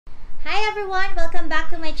Hi everyone! Welcome back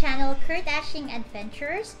to my channel, KurtAshing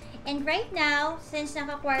Adventures. And right now, since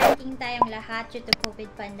naka-quarantine tayong lahat due to COVID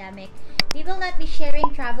pandemic, we will not be sharing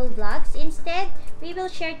travel vlogs. Instead, we will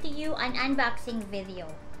share to you an unboxing video.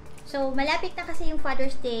 So, malapit na kasi yung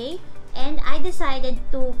Father's Day, and I decided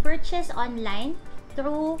to purchase online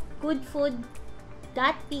through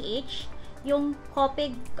goodfood.ph yung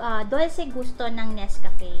coffee Dolce gusto ng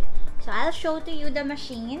Nescafe. So, I'll show to you the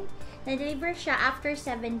machine. Na-deliver siya after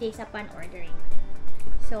 7 days upon ordering.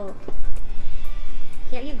 So,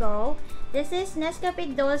 here you go. This is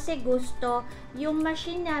Nescafe Dolce Gusto. Yung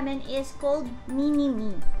machine namin is called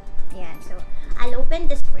Mini-Me. Ayan. So, I'll open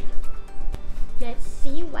this for you. Let's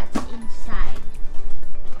see what's inside.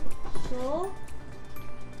 So,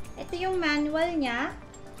 ito yung manual niya.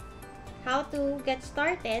 How to get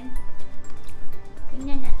started.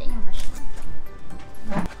 Tingnan natin yung machine.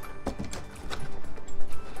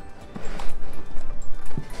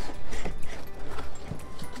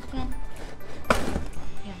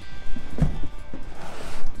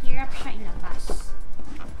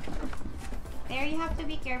 Pero you have to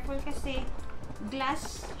be careful kasi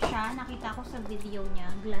glass siya. Nakita ko sa video niya,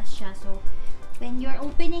 glass siya. So, when you're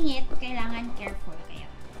opening it, kailangan careful kayo.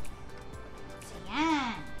 So,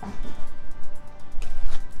 yan.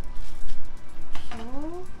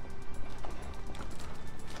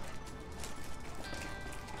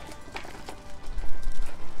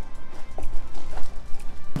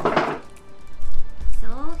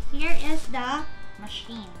 So, here is the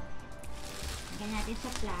machine. Lagyan natin sa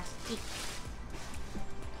plastic.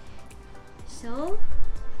 So,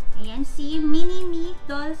 ayan si Mini-Me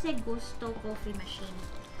Dolce Gusto coffee machine.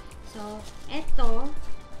 So, ito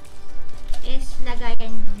is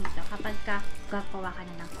lagayan dito kapag gagawa ka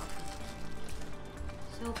na ng coffee.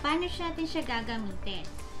 So, paano natin siya gagamitin?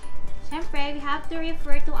 Siyempre, we have to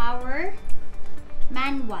refer to our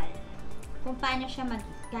manual kung paano siya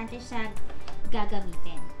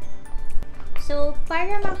gagamitin. So,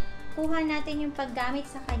 para kuha natin yung paggamit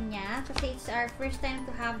sa kanya kasi it's our first time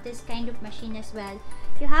to have this kind of machine as well.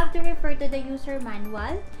 You have to refer to the user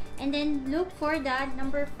manual and then look for the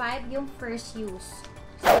number 5, yung first use.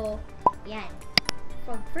 So, yan.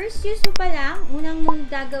 Pag first use mo pa lang, unang mong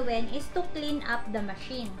gagawin is to clean up the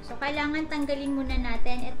machine. So, kailangan tanggalin muna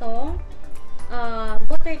natin itong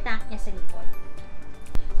water tank niya sa likod.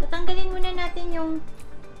 So, tanggalin muna natin yung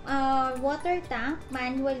water tank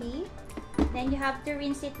manually. Then you have to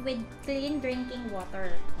rinse it with clean drinking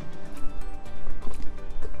water.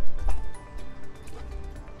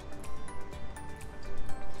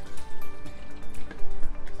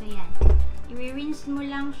 So yan. I-rinse mo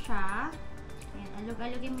lang siya. Ayan,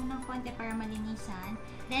 alug-alugin mo ng konti para malinisan.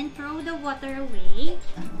 Then throw the water away.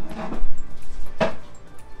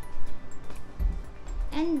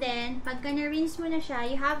 And then, pagka na-rinse mo na siya,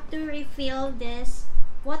 you have to refill this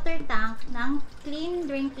water tank ng clean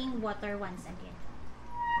drinking water once again.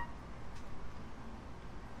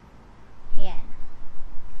 Ayan.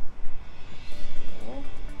 So,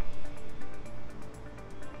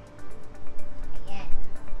 ayan.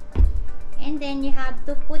 And then, you have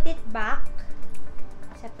to put it back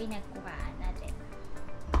sa pinagkuhaan natin.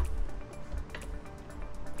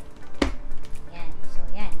 Ayan. So,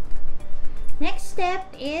 ayan. Next step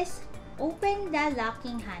is open the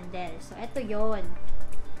locking handle. So, ito yon.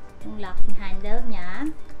 Yung locking handle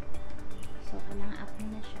niya. So, kailangan up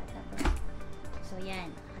na siya. Tapos, so,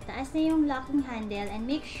 yan. Kataas na yung locking handle and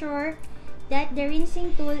make sure that the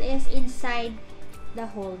rinsing tool is inside the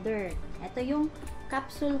holder. Ito yung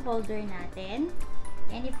capsule holder natin.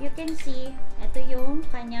 And if you can see, ito yung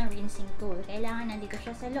kanyang rinsing tool. Kailangan nandito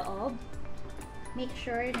siya sa loob. Make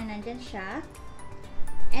sure na nandyan siya.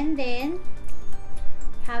 And then,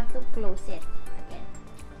 have to close it.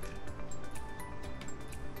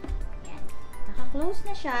 Close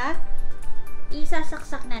na siya,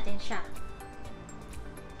 isasaksak natin siya.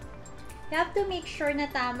 You have to make sure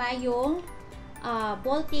na tama yung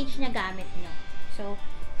voltage na gamit nyo. So,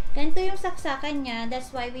 ganito yung saksakan niya.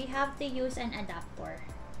 That's why we have to use an adapter.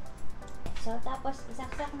 So, tapos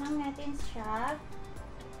isaksak lang natin siya.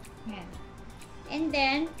 Yan. And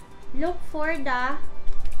then, look for the,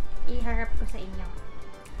 iharap ko sa inyo.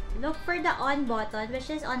 Look for the on button,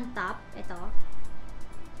 which is on top. Ito.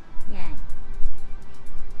 Yan.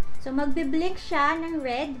 So, magbe-blink siya ng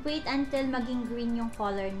red. Wait until maging green yung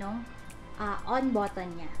color nung on button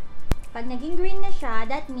niya. Pag naging green na siya,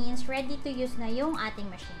 that means ready to use na yung ating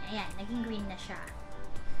machine. Ayan, naging green na siya.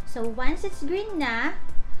 So, once it's green na,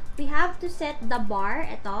 we have to set the bar.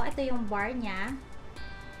 Ito yung bar niya.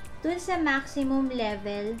 Dun sa maximum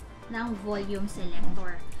level ng volume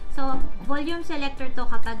selector. So, volume selector to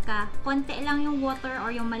kapag konti lang yung water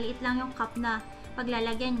or yung maliit lang yung cup na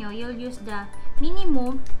paglalagyan nyo, you'll use the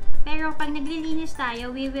minimum. Pero pag naglilinis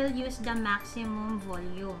tayo, we will use the maximum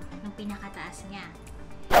volume ng pinakataas niya.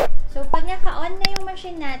 So, pag naka-on na yung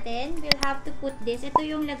machine natin, we'll have to put this. Ito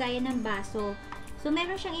yung lagayan ng baso. So,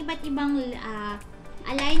 meron siyang iba't ibang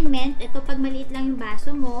alignment. Ito pag maliit lang yung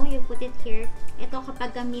baso mo, you put it here. Ito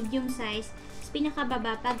kapag medium size,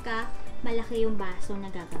 pinakababa pagka malaki yung baso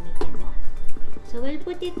na gagamitin mo. So, we'll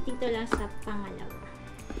put it dito lang sa pangalawa.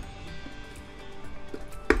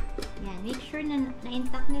 Yan, make sure na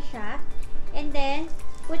intact na siya. And then,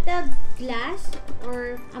 put a glass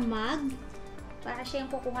or a mug para siya yung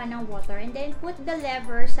kukuha ng water. And then, put the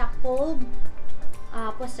lever sa cold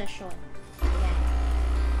position. Ayan.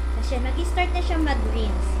 Kasi mag-start na siya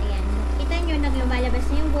mag-rinse. Ayan. Kita nyo, naglumalabas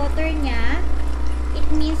na yung water niya. It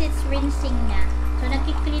means it's rinsing na. So,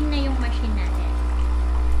 nagki-clean na yung machine natin.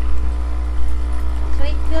 So,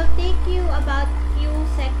 it will take you about few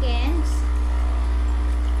seconds.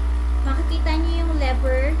 Makikita niyo yung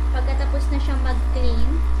lever. Pagkatapos na siyang mag-clean,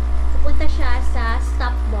 pupunta siya sa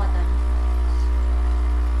stop button.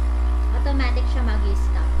 Automatic siya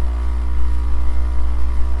mag-stop.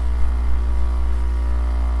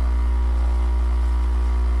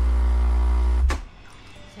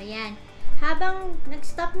 So, yan. Habang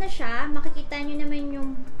nag-stop na siya, makikita nyo naman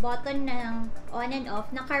yung button ng on and off.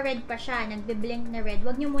 Naka-red pa siya. Nagbe-blink na red.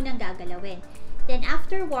 Huwag nyo munang gagalawin. Then,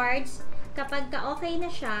 afterwards, kapag ka-okay na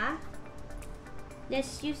siya,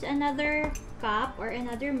 let's use another cup or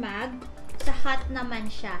another mug. Sa hot naman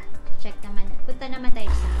siya. Check naman. Punta naman tayo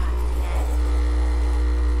sa hot. Yan.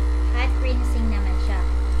 Hot rinsing naman siya.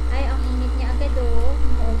 Ay, ang init niya agad oh.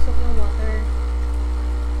 Umuusok yung water.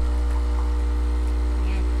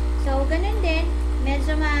 So, ganun din,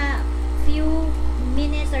 medyo few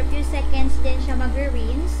minutes or few seconds din siya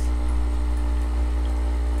mag-rinse.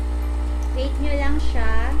 Wait nyo lang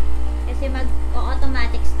siya kasi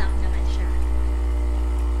mag-automatic stop naman siya.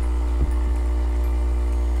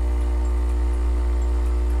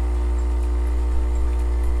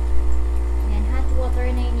 Yan, hot water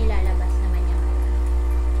na yung nilalabas naman niya.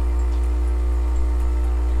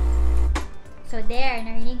 So, there,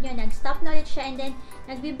 narinig nyo, nag-stop na ulit siya and then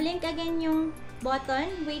nagbi-blink again yung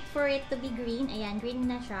button. Wait for it to be green. Ayan, green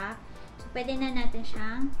na siya. So, pwede na natin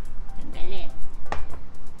siyang tanggalin.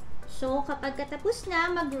 So, kapag katapos na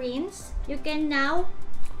mag-rinse, you can now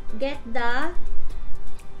get the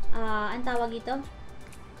ang tawag ito?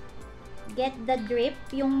 Get the drip.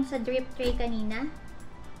 Yung sa drip tray kanina.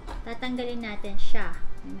 Tatanggalin natin siya.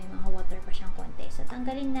 May mga water pa siyang konti. So,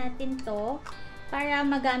 tanggalin natin to para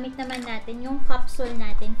magamit naman natin yung capsule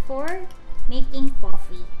natin for making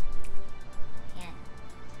coffee. Ayan.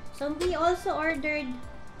 So, we also ordered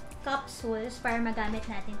capsules para magamit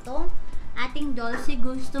natin tong ating Dolce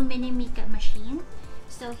Gusto Mini Mica machine.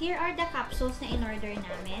 So, here are the capsules na in-order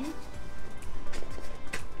namin.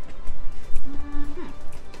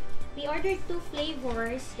 We ordered 2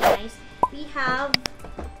 flavors, guys. We have,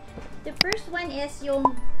 the first one is yung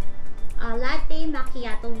latte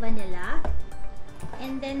macchiato vanilla.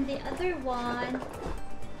 And then the other one,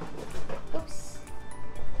 oops.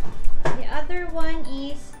 The other one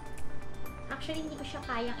is, actually hindi ko siya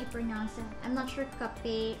kayang i-pronounce. I'm not sure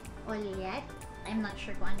cafe o liet. I'm not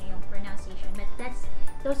sure kung ano yung pronunciation. But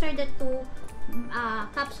those are the 2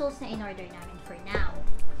 capsules na in-order namin for now.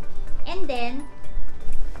 And then,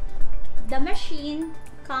 the machine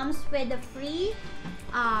comes with a free,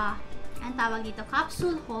 ang tawag dito,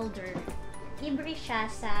 capsule holder. Libre siya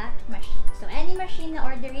sa machine. So, any machine na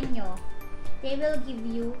orderin nyo, they will give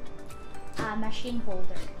you a machine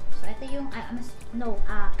holder. So, ito yung,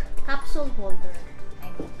 capsule holder.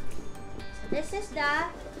 I mean. So, this is the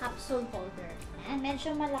capsule holder. And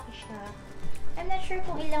medyo malaki siya. I'm not sure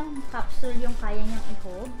kung ilang capsule yung kaya niyang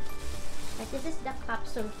i-hold. But this is the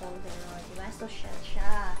capsule holder. O, diba? So, shell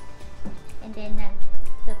siya. And then,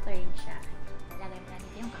 nag-turn siya. Talagay mo na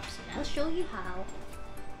dito yung capsule. I'll show you how.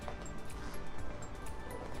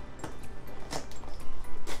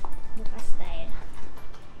 Bukas tayo na.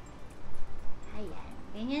 Ayan.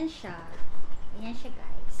 Ganyan siya. Ganyan siya,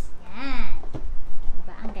 guys. Yan.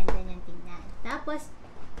 Diba? Ang ganda niyang tingnan. Tapos,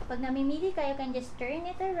 pag namimili kayo, can just turn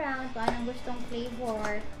it around kung anong gustong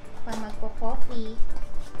flavor pag magpo-coffee.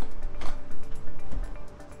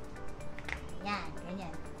 Yan.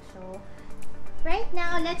 Ganyan. So, right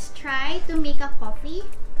now, let's try to make a coffee.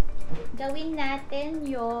 Gawin natin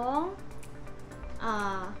yung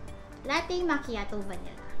latte macchiato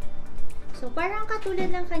vanilla. So, parang katulad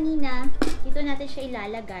ng kanina, dito natin siya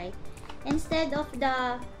ilalagay. Instead of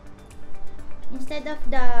the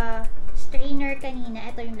strainer kanina,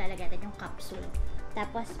 ito yung lalagay natin, yung capsule.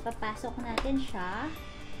 Tapos, papasok natin siya.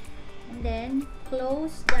 And then,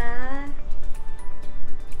 close the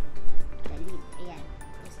lid. Ayan.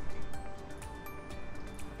 Close natin.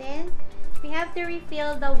 Then, we have to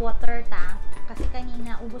refill the water tank. Kasi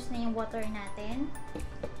kanina, ubos na yung water natin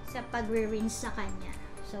sa pag-rinse sa kanya.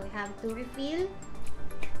 So, we have to refill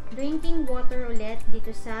drinking water ulit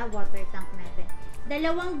dito sa water tank natin.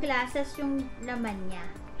 2 glasses yung laman niya.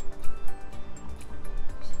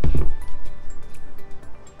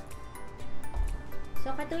 So,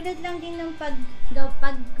 katulad lang din ng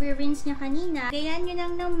pag-rinse niya kanina, gayan nyo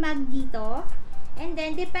lang ng mug dito. And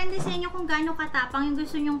then, depende sa inyo kung gaano katapang yung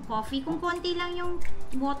gusto nyong coffee. Kung konti lang yung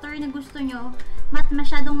water na gusto nyo,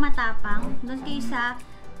 masyadong matapang, doon kayo sa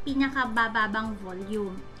pinakabababang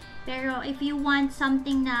volume. Pero, if you want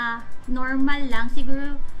something na normal lang,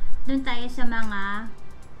 siguro doon tayo sa mga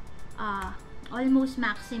almost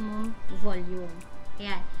maximum volume.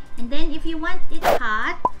 Ayan. And then, if you want it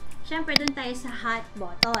hot, syempre doon tayo sa hot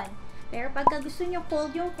button. Pero pagka gusto nyo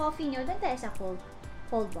cold yung coffee nyo, doon tayo sa cold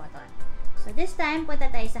button. So, this time, punta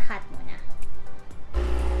tayo sa hot muna.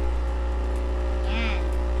 Ayan.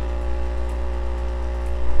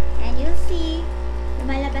 And you'll see,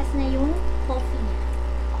 lumalabas na yung coffee niya.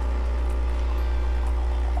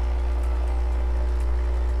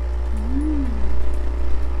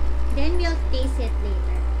 Then, we'll taste it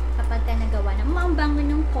later. Kapag ka nagawa na, ang bango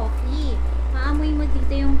ng coffee. Maamoy mo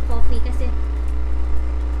dito yung coffee kasi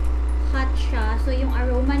hot siya. So, yung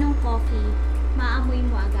aroma ng coffee, maamoy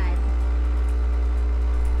mo agad.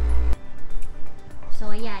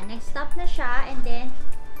 So, ayan. Nag-stop na siya and then,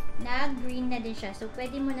 nag-green na din siya. So,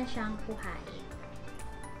 pwede mo na siyang kuhain.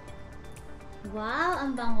 Wow!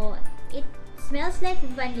 Ang bango. It smells like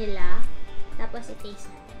vanilla. Tapos, i-taste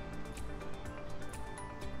natin.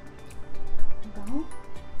 Ang bango.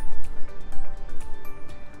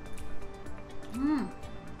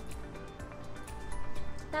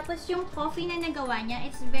 Tapos, yung coffee na nagawa niya,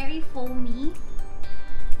 it's very foamy.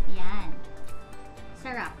 Ayan.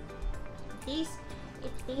 Sarap.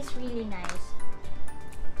 It tastes really nice.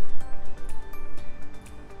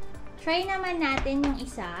 Try naman natin yung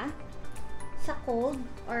isa sa cold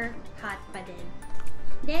or hot pa din.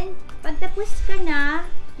 Then, pag tapos ka na,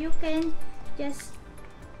 you can just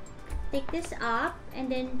take this up and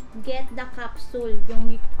then get the capsule,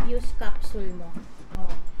 yung use capsule mo.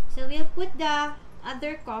 So, we'll put the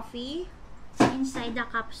other coffee inside the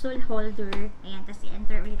capsule holder. Ayan, tapos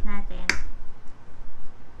i-enter ulit natin.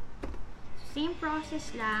 Same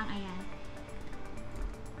process lang. Ayan.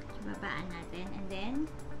 So, babaan natin. And then,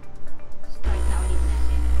 start na ulit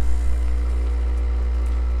natin.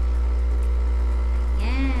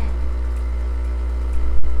 Ayan.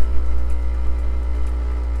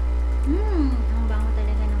 Ang bango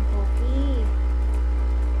talaga ng coffee.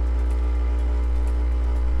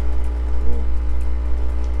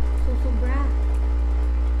 Susobra.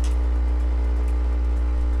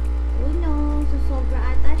 Susobra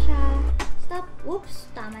ata siya. Stop. Oops.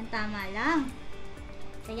 Tama-tama lang.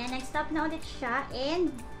 Kaya nag-stop na ulit siya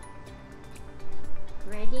and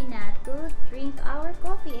ready na to drink our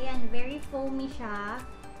coffee. Ayan, very foamy siya.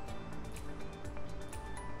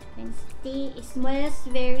 And it smells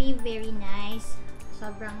very, very nice.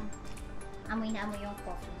 Sobrang amoy na amoy yung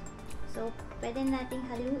coffee. So, pwede nating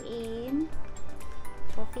haluin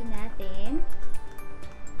coffee natin.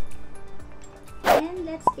 And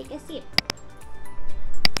let's take a sip.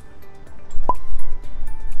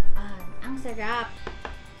 Ang sarap.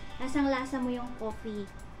 Lasang-lasa mo yung coffee.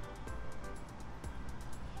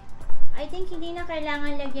 I think hindi na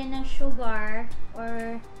kailangan lagyan ng sugar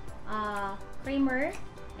or creamer.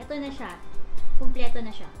 Ito na siya. Kumpleto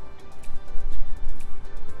na siya.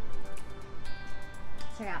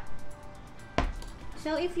 Sarap.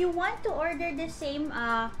 So, if you want to order the same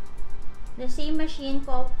machine,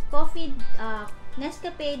 coffee,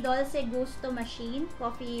 Nescafe Dolce Gusto machine,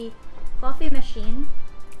 coffee machine,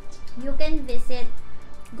 you can visit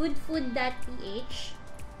goodfood.ph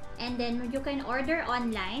and then you can order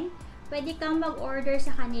online. Pwede kang mag-order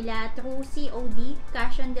sa kanila through COD,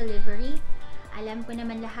 cash on delivery. Alam ko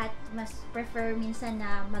naman lahat mas prefer minsan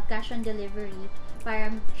na mag-cash on delivery para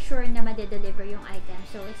sure na ma-deliver yung item.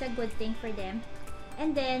 So, it's a good thing for them.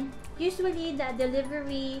 And then, usually the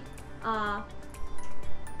delivery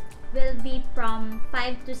will be from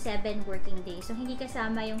 5 to 7 working days. So, hindi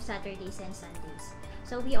kasama yung Saturdays and Sundays.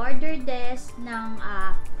 So, we ordered this ng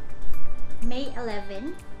May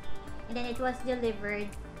 11 and then it was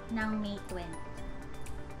delivered ng May 20.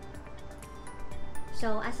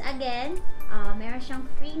 So, as again, meron siyang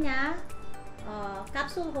free na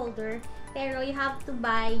capsule holder pero you have to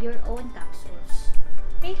buy your own capsules.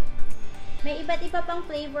 Okay? May iba't iba pang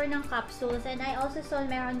flavor ng capsules, and I also saw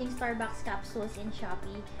meron ding Starbucks capsules in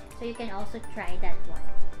Shopee, so you can also try that one.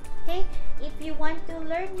 Okay? If you want to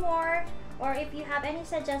learn more, or if you have any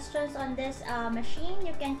suggestions on this machine,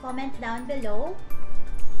 you can comment down below.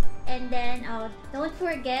 And then don't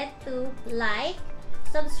forget to like,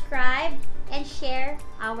 subscribe, and share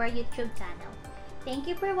our YouTube channel. Thank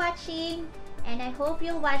you for watching, and I hope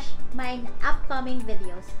you'll watch my upcoming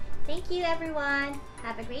videos. Thank you everyone.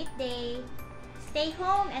 Have a great day. Stay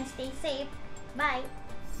home and stay safe. Bye.